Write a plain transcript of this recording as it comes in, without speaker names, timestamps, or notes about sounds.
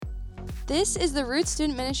This is the Roots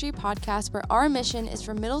Student Ministry podcast where our mission is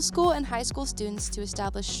for middle school and high school students to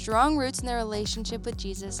establish strong roots in their relationship with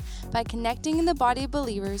Jesus by connecting in the body of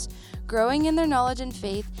believers, growing in their knowledge and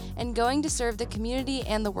faith, and going to serve the community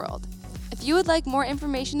and the world. If you would like more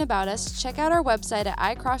information about us, check out our website at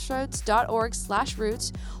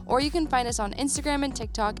icrossroads.org/roots, or you can find us on Instagram and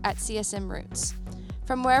TikTok at CSM Roots.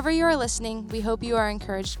 From wherever you are listening, we hope you are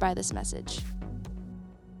encouraged by this message.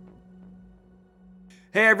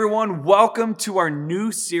 Hey everyone, welcome to our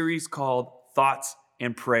new series called Thoughts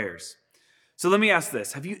and Prayers. So let me ask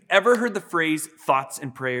this. Have you ever heard the phrase thoughts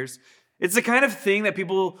and prayers? It's the kind of thing that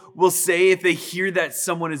people will say if they hear that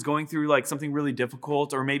someone is going through like something really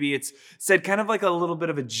difficult, or maybe it's said kind of like a little bit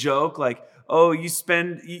of a joke, like, oh, you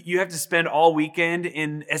have to spend all weekend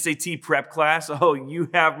in SAT prep class. Oh, you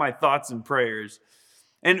have my thoughts and prayers.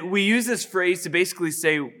 And we use this phrase to basically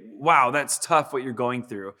say, wow, that's tough what you're going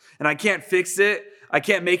through. And I can't fix it. I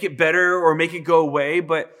can't make it better or make it go away,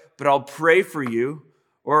 but I'll pray for you,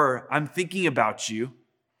 or I'm thinking about you.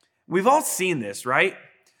 We've all seen this, right?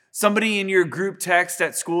 Somebody in your group text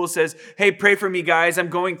at school says, hey, pray for me, guys. I'm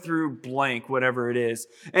going through blank, whatever it is.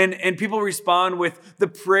 And people respond with the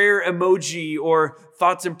prayer emoji or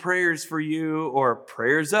thoughts and prayers for you or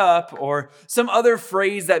prayers up or some other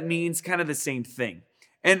phrase that means kind of the same thing.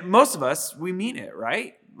 And most of us, we mean it,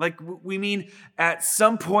 right? Like we mean at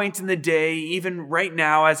some point in the day, even right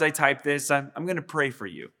now as I type this, I'm going to pray for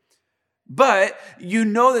you. But you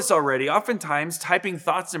know this already. Oftentimes, typing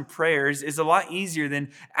thoughts and prayers is a lot easier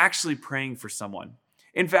than actually praying for someone.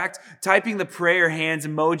 In fact, typing the prayer hands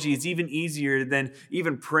emoji is even easier than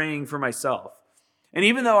even praying for myself. And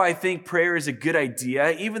even though I think prayer is a good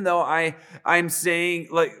idea, even though I say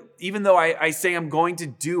I'm going to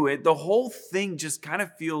do it, the whole thing just kind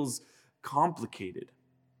of feels complicated.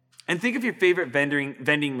 And think of your favorite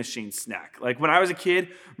vending machine snack. Like when I was a kid,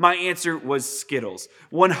 my answer was Skittles.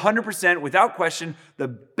 100% without question, the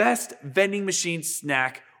best vending machine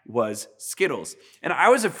snack was Skittles. And I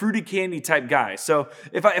was a fruity candy type guy. So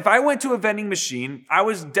if I went to a vending machine, I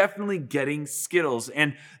was definitely getting Skittles.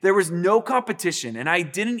 And there was no competition. And I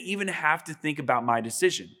didn't even have to think about my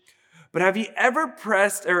decision. But have you ever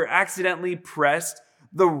pressed or accidentally pressed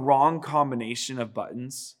the wrong combination of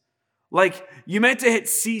buttons? Like you meant to hit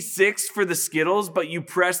C6 for the Skittles, but you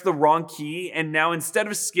pressed the wrong key. And now instead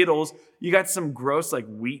of Skittles, you got some gross like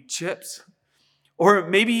wheat chips. Or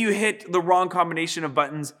maybe you hit the wrong combination of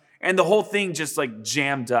buttons and the whole thing just like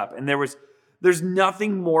jammed up. And there's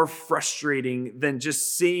nothing more frustrating than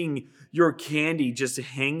just seeing your candy just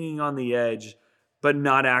hanging on the edge, but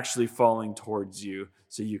not actually falling towards you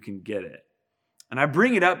so you can get it. And I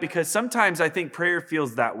bring it up because sometimes I think prayer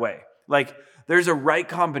feels that way. Like there's a right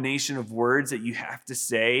combination of words that you have to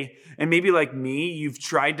say. And maybe like me, you've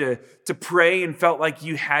tried to pray and felt like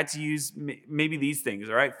you had to use maybe these things,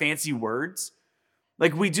 all right? Fancy words.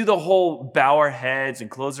 Like we do the whole bow our heads and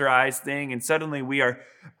close our eyes thing. And suddenly we are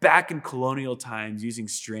back in colonial times using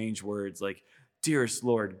strange words like, dearest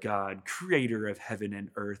Lord God, creator of heaven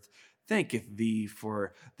and earth, thanketh thee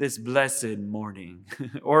for this blessed morning.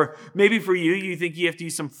 Or maybe for you think you have to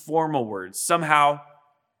use some formal words. Somehow,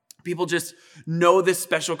 people just know this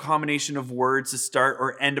special combination of words to start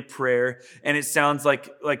or end a prayer, and it sounds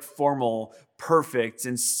like formal, perfect,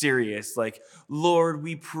 and serious. Like, Lord,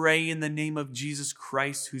 we pray in the name of Jesus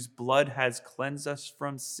Christ, whose blood has cleansed us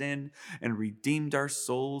from sin and redeemed our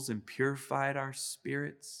souls and purified our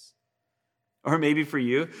spirits. Or maybe for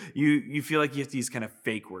you feel like you have to use kind of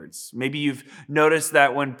fake words. Maybe you've noticed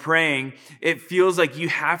that when praying, it feels like you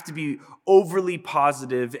have to be overly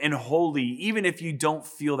positive and holy, even if you don't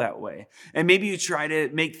feel that way. And maybe you try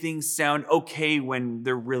to make things sound okay when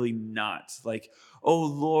they're really not. Like, oh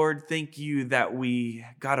Lord, thank you that we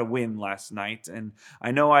got a win last night. And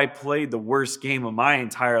I know I played the worst game of my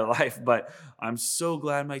entire life, but I'm so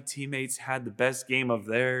glad my teammates had the best game of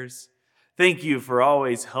theirs. Thank you for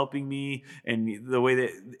always helping me and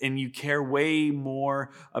you care way more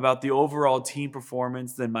about the overall team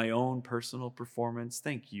performance than my own personal performance.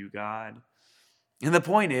 Thank you, God. And the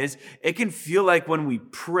point is, it can feel like when we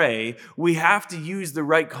pray, we have to use the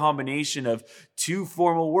right combination of two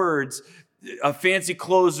formal words, a fancy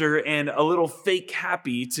closer, and a little fake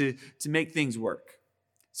happy to make things work.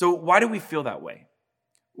 So why do we feel that way?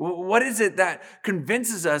 What is it that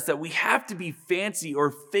convinces us that we have to be fancy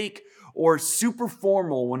or fake or super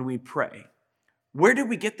formal when we pray? Where did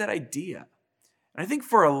we get that idea? And I think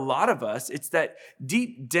for a lot of us, it's that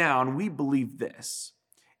deep down we believe this.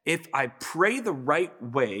 If I pray the right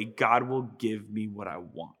way, God will give me what I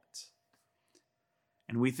want.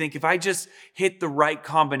 And we think if I just hit the right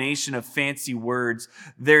combination of fancy words,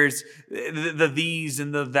 there's the these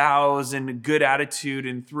and the thous and good attitude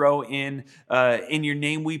and throw in your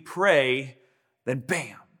name we pray, then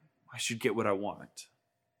bam, I should get what I want.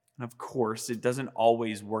 And of course, it doesn't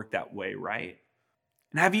always work that way, right?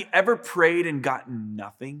 And have you ever prayed and gotten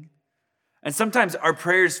nothing? And sometimes our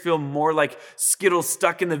prayers feel more like Skittles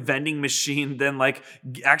stuck in the vending machine than like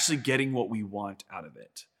actually getting what we want out of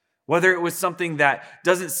it. Whether it was something that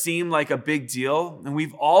doesn't seem like a big deal, and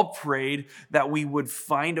we've all prayed that we would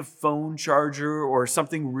find a phone charger or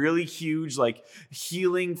something really huge like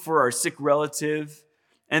healing for our sick relative.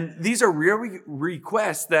 And these are real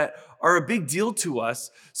requests that are a big deal to us.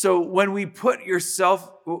 So when you put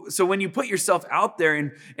yourself out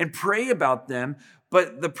there and pray about them,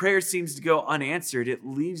 but the prayer seems to go unanswered, it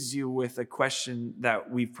leaves you with a question that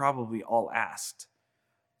we've probably all asked.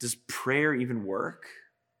 Does prayer even work?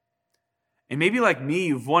 And maybe like me,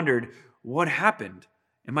 you've wondered, what happened?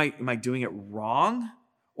 Am I doing it wrong?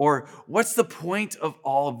 Or what's the point of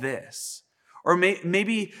all this? Or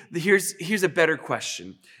maybe here's a better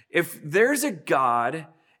question. If there's a God,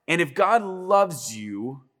 and if God loves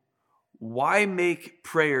you, why make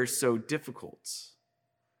prayer so difficult?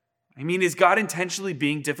 I mean, is God intentionally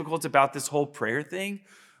being difficult about this whole prayer thing?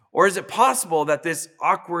 Or is it possible that this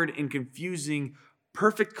awkward and confusing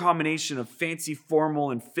perfect combination of fancy,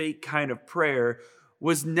 formal, and fake kind of prayer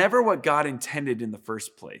was never what God intended in the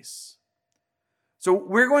first place? So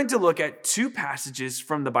we're going to look at two passages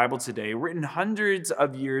from the Bible today, written hundreds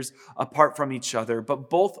of years apart from each other, but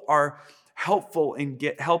both are helpful in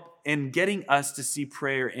getting us to see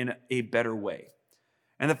prayer in a better way.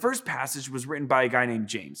 And the first passage was written by a guy named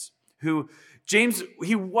James,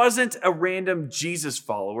 he wasn't a random Jesus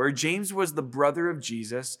follower. James was the brother of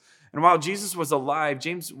Jesus. And while Jesus was alive,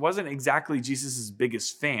 James wasn't exactly Jesus'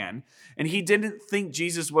 biggest fan. And he didn't think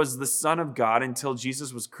Jesus was the Son of God until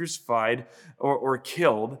Jesus was crucified or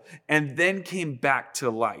killed and then came back to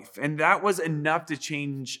life. And that was enough to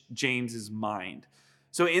change James's mind.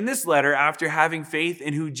 So in this letter, after having faith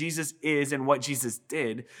in who Jesus is and what Jesus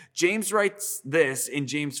did, James writes this in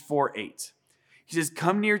James 4:8. He says,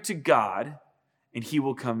 "Come near to God, and he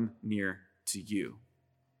will come near to you."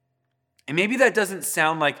 And maybe that doesn't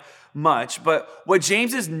sound like much, but what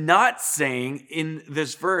James is not saying in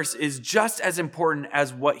this verse is just as important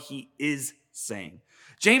as what he is saying.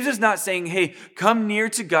 James is not saying, hey, come near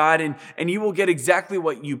to God and you will get exactly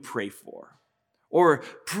what you pray for. Or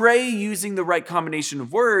pray using the right combination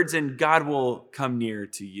of words and God will come near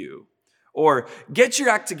to you. Or get your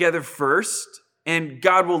act together first and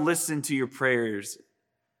God will listen to your prayers.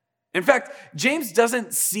 In fact, James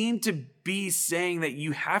doesn't seem to be saying that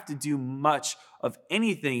you have to do much of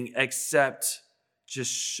anything except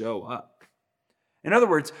just show up. In other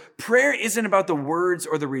words, prayer isn't about the words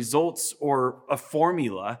or the results or a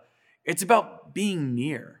formula. It's about being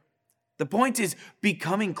near. The point is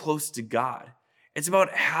becoming close to God. It's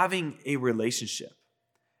about having a relationship.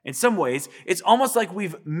 In some ways, it's almost like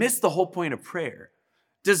we've missed the whole point of prayer.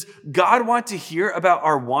 Does God want to hear about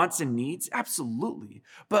our wants and needs? Absolutely.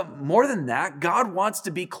 But more than that, God wants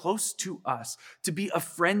to be close to us, to be a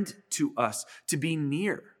friend to us, to be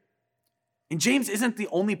near. And James isn't the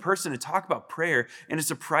only person to talk about prayer in a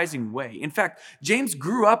surprising way. In fact, James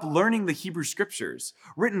grew up learning the Hebrew Scriptures,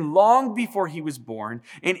 written long before he was born.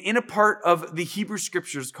 And in a part of the Hebrew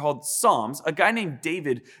Scriptures called Psalms, a guy named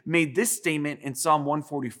David made this statement in Psalm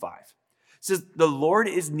 145. It says, "The Lord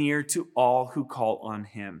is near to all who call on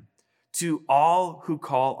him, to all who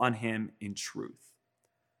call on him in truth."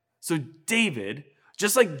 So David,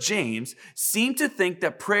 just like James, seemed to think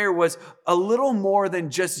that prayer was a little more than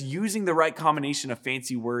just using the right combination of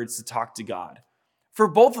fancy words to talk to God. For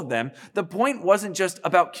both of them, the point wasn't just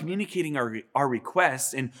about communicating our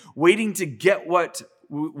requests and waiting to get what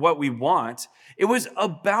we want. It was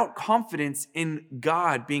about confidence in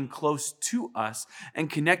God being close to us and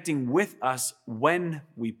connecting with us when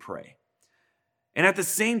we pray. And at the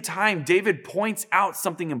same time, David points out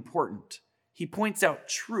something important. He points out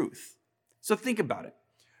truth. So think about it.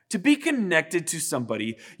 To be connected to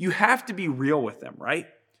somebody, you have to be real with them, right?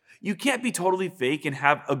 You can't be totally fake and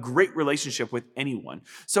have a great relationship with anyone.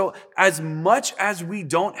 So as much as we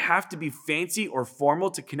don't have to be fancy or formal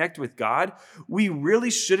to connect with God, we really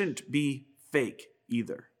shouldn't be fake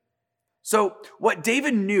either. So what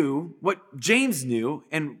David knew, what James knew,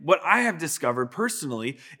 and what I have discovered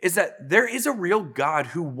personally is that there is a real God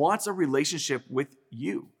who wants a relationship with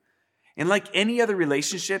you. And like any other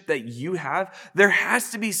relationship that you have, there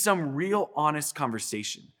has to be some real honest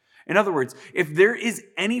conversation. In other words, if there is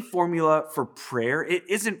any formula for prayer, it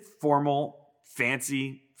isn't formal,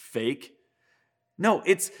 fancy, fake. No,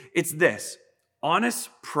 it's this. Honest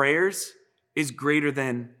prayers is greater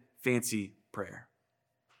than fancy prayer.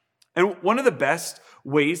 And one of the best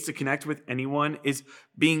ways to connect with anyone is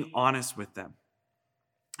being honest with them.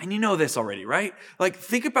 And you know this already, right? Like,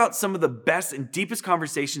 think about some of the best and deepest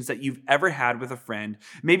conversations that you've ever had with a friend.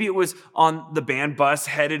 Maybe it was on the band bus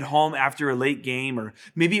headed home after a late game, or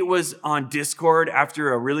maybe it was on Discord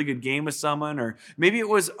after a really good game with someone, or maybe it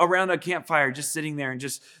was around a campfire just sitting there and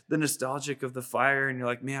just the nostalgic of the fire, and you're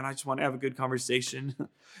like, man, I just want to have a good conversation.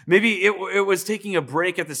 Maybe it was taking a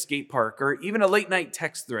break at the skate park, or even a late night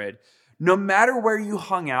text thread. No matter where you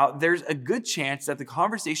hung out, there's a good chance that the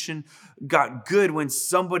conversation got good when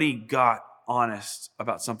somebody got honest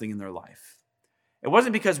about something in their life. It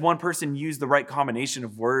wasn't because one person used the right combination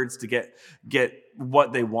of words to get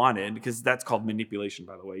what they wanted, because that's called manipulation,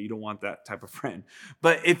 by the way. You don't want that type of friend.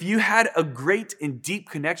 But if you had a great and deep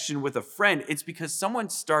connection with a friend, it's because someone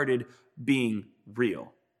started being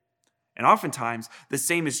real. And oftentimes, the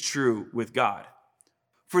same is true with God.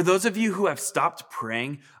 For those of you who have stopped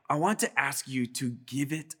praying, I want to ask you to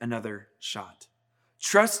give it another shot.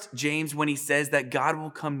 Trust James when he says that God will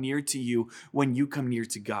come near to you when you come near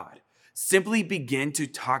to God. Simply begin to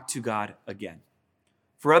talk to God again.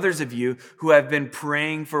 For others of you who have been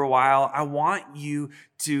praying for a while, I want you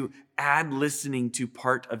to add listening to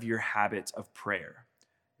part of your habit of prayer.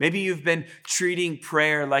 Maybe you've been treating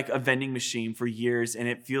prayer like a vending machine for years and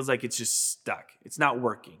it feels like it's just stuck. It's not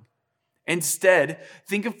working. Instead,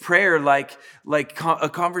 think of prayer like a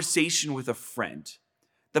conversation with a friend.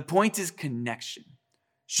 The point is connection.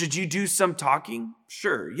 Should you do some talking?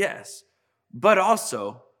 Sure, yes. But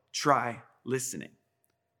also try listening.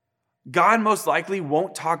 God most likely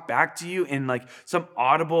won't talk back to you in like some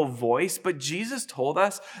audible voice, but Jesus told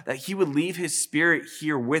us that he would leave his Spirit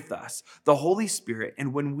here with us, the Holy Spirit.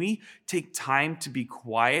 And when we take time to be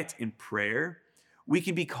quiet in prayer, we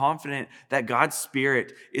can be confident that God's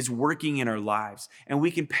Spirit is working in our lives, and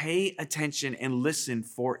we can pay attention and listen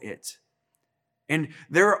for it. And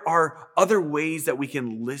there are other ways that we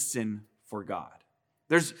can listen for God.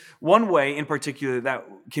 There's one way in particular that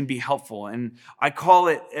can be helpful, and I call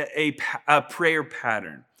it a prayer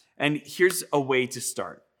pattern. And here's a way to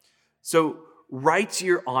start. So write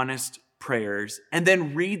your honest prayers and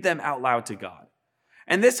then read them out loud to God.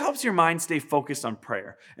 And this helps your mind stay focused on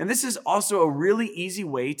prayer. And this is also a really easy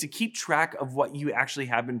way to keep track of what you actually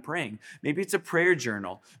have been praying. Maybe it's a prayer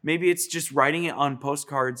journal. Maybe it's just writing it on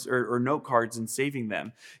postcards or note cards and saving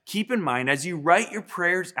them. Keep in mind, as you write your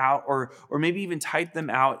prayers out or maybe even type them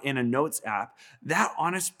out in a notes app, that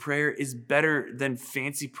honest prayer is better than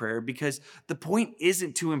fancy prayer, because the point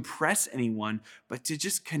isn't to impress anyone, but to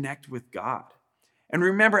just connect with God. And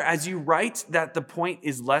remember, as you write, that the point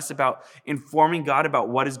is less about informing God about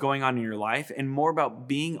what is going on in your life and more about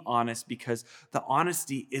being honest, because the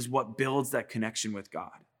honesty is what builds that connection with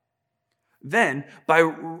God. Then, by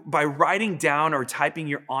writing down or typing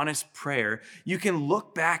your honest prayer, you can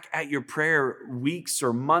look back at your prayer weeks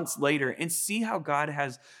or months later and see how God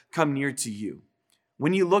has come near to you.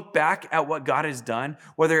 When you look back at what God has done,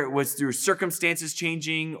 whether it was through circumstances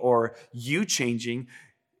changing or you changing,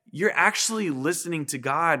 you're actually listening to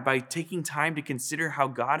God by taking time to consider how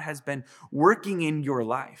God has been working in your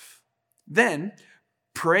life. Then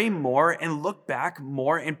pray more and look back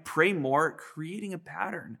more and pray more, creating a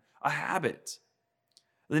pattern, a habit.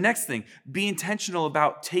 The next thing, be intentional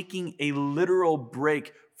about taking a literal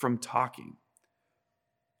break from talking.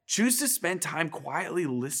 Choose to spend time quietly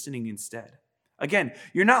listening instead. Again,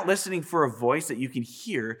 you're not listening for a voice that you can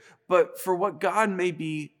hear, but for what God may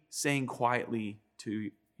be saying quietly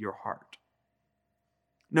to your heart.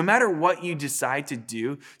 No matter what you decide to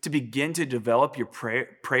do to begin to develop your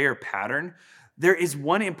prayer pattern, there is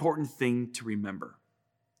one important thing to remember: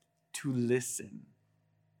 to listen.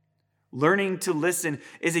 Learning to listen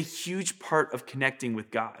is a huge part of connecting with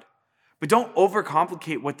God. But don't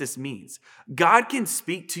overcomplicate what this means. God can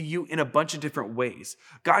speak to you in a bunch of different ways.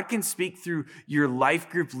 God can speak through your life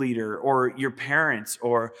group leader or your parents,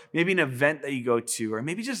 or maybe an event that you go to, or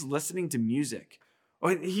maybe just listening to music.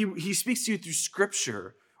 Or he speaks to you through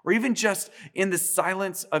scripture, or even just in the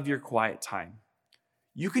silence of your quiet time.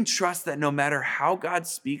 You can trust that no matter how God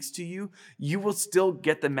speaks to you, you will still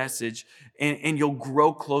get the message and you'll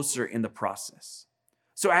grow closer in the process.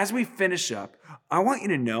 So as we finish up, I want you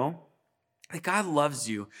to know that God loves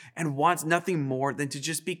you and wants nothing more than to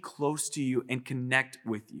just be close to you and connect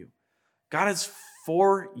with you. God is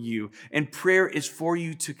for you, and prayer is for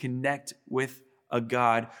you to connect with a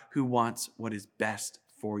God who wants what is best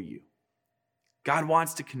for you. God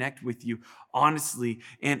wants to connect with you honestly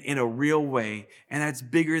and in a real way, and that's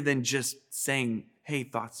bigger than just saying, hey,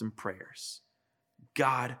 thoughts and prayers.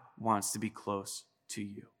 God wants to be close to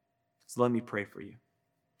you. So let me pray for you.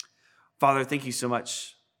 Father, thank you so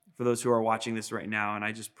much for those who are watching this right now. And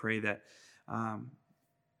I just pray that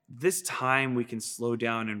this time we can slow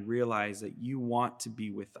down and realize that you want to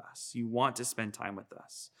be with us. You want to spend time with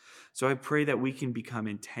us. So I pray that we can become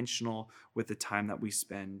intentional with the time that we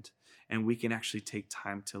spend, and we can actually take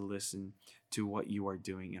time to listen to what you are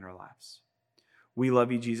doing in our lives. We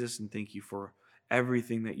love you, Jesus, and thank you for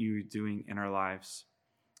everything that you are doing in our lives.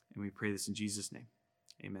 And we pray this in Jesus' name.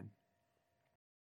 Amen.